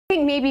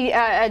think maybe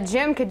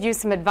Jim could use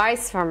some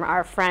advice from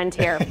our friend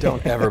here.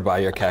 Don't ever buy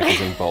your khakis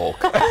in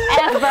bulk. Ever,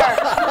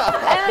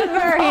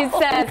 he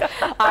says.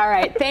 All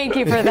right, thank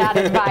you for that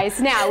advice.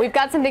 Now, we've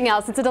got something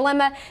else. It's a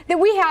dilemma that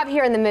we have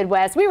here in the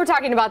Midwest. We were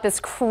talking about this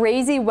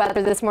crazy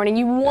weather this morning.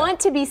 You want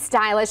to be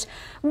stylish,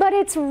 but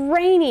it's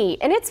rainy.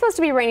 And it's supposed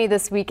to be rainy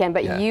this weekend,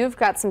 but you've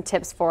got some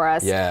tips for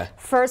us. Yeah.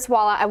 First,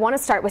 Walla, I want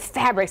to start with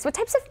fabrics. What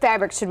types of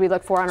fabrics should we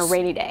look for on a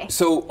rainy day?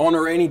 So on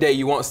a rainy day,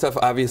 you want stuff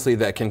obviously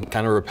that can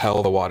kind of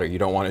repel the water. You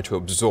don't want it to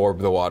absorb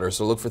the water.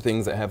 So look for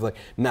things that have like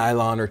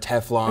nylon or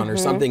Teflon or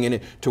something in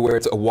it to where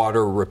it's a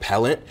water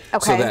repellent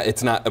so that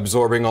it's not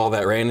absorbing all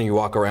that rain and you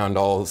walk around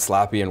all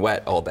sloppy and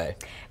wet all day.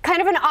 Kind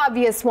of an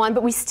obvious one,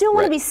 but we still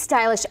want to be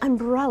stylish.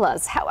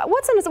 Umbrellas.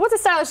 What's a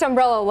stylish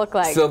umbrella look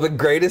like? So the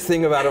greatest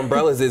thing about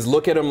umbrellas is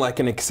look at them like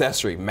an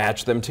accessory.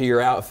 Match them to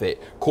your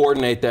outfit.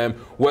 Coordinate them.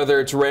 Whether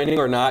it's raining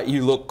or not,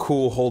 you look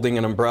cool holding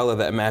an umbrella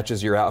that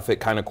matches your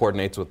outfit, kind of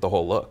coordinates with the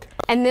whole look.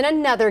 And then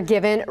another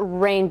given,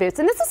 rain boots.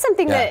 And this is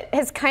something that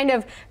has kind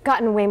of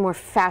gotten way more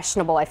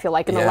fashionable, I feel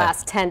like, in the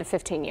last 10 to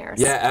 15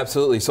 years. Yeah,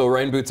 absolutely. So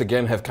rain boots,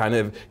 again, have kind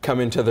of come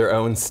into their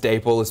own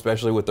staple,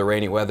 especially with the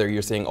rainy weather.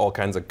 You're seeing all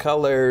kinds of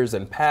colors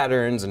and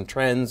patterns and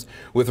trends.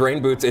 With rain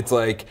boots, it's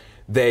like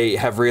they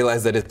have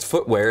realized that it's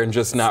footwear and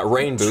just not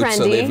rain boots, trendy.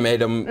 So they've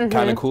made them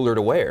kind of cooler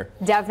to wear.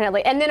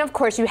 Definitely. And then, of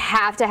course, you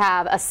have to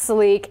have a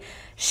sleek,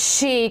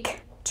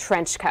 chic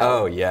trench coat.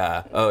 Oh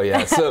yeah, oh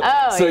yeah.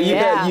 So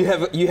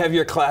you have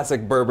your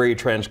classic Burberry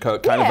trench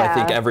coat, kind of I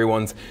think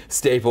everyone's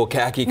staple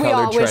khaki colored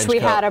trench coat. We all wish we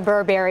had a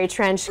Burberry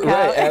trench coat.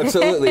 Right,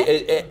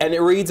 absolutely. And it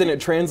reads and it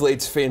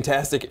translates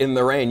fantastic in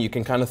the rain. You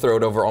can kind of throw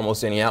it over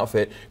almost any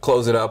outfit,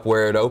 close it up,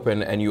 wear it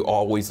open, and you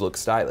always look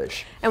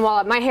stylish. And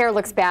while my hair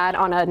looks bad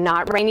on a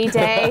not rainy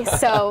day,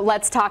 so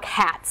let's talk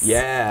hats.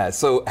 Yeah,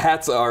 so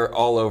hats are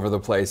all over the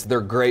place. They're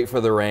great for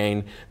the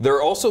rain.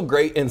 They're also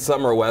great in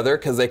summer weather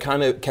because they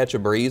kind of catch a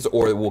breeze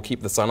or will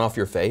keep the sun off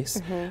your face.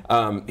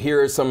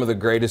 Here are some of the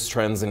greatest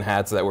trends in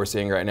hats that we're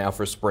seeing right now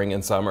for spring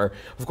and summer.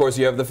 Of course,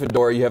 you have the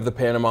fedora, you have the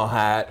Panama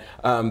hat.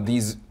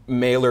 These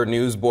mailer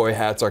newsboy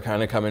hats are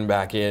kind of coming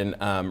back in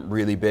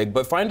really big,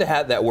 but find a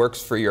hat that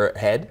works for your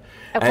head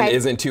and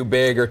isn't too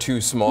big or too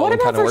small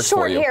and kind of works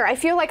for you. What about for short hair? I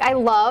feel like I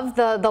love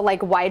the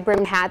like wide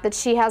brimmed hat that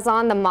she has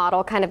on, the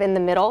model kind of in the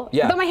middle.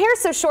 Yeah. But my hair's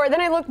so short,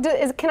 then I look,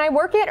 can I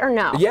work it or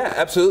no? Yeah,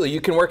 absolutely,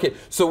 you can work it.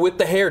 So with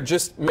the hair,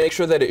 just make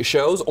sure that it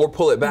shows or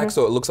pull it back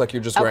so it looks like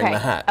you're just wearing the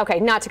hat.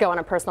 Okay, not to go on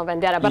a personal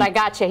vendetta, but I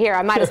got you here.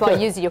 I might as well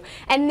use you.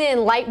 And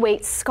then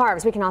lightweight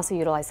scarves, we can also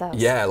utilize those.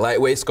 Yeah,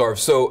 lightweight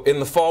scarves. So in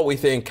the fall, we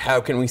think,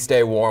 how can we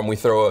stay warm? We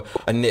throw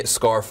a knit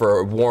scarf or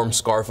a warm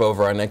scarf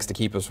over our necks to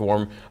keep us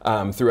warm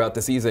throughout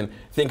the season.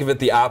 Think of it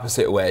the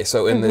opposite way.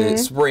 So in the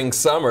spring,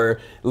 summer,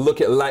 look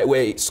at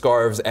lightweight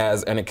scarves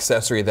as an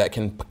accessory that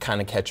can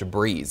kind of catch a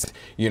breeze.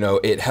 You know,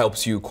 it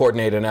helps you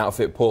coordinate an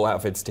outfit, pull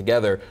outfits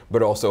together,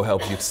 but also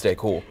helps you stay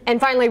cool. And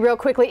finally, real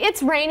quickly,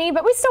 it's rainy,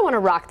 but we still want to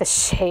rock the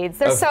shades.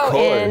 They're so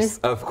in.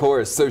 Of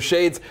course. So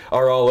shades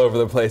are all over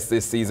the place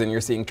this season.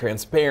 You're seeing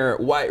transparent,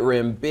 white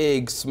rim,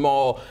 big,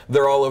 small.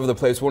 They're all over the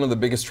place. One of the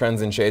biggest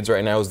trends in shades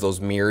right now is those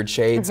mirrored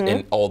shades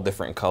in all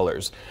different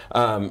colors.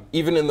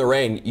 Even in the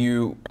rain,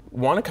 you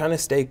want to kind of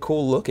stay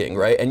cool looking,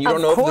 right? And you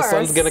don't know if the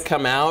sun's going to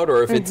come out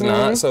or if it's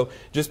not, so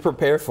just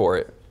prepare for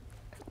it.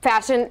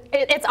 Fashion,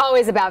 it's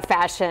always about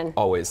fashion.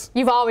 Always.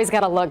 You've always got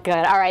to look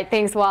good. All right,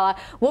 thanks, Walla.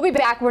 We'll be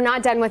back. We're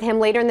not done with him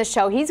later in the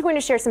show. He's going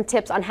to share some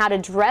tips on how to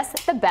dress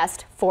the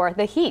best for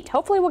the heat.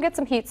 Hopefully we'll get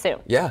some heat soon.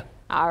 Yeah.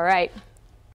 All right.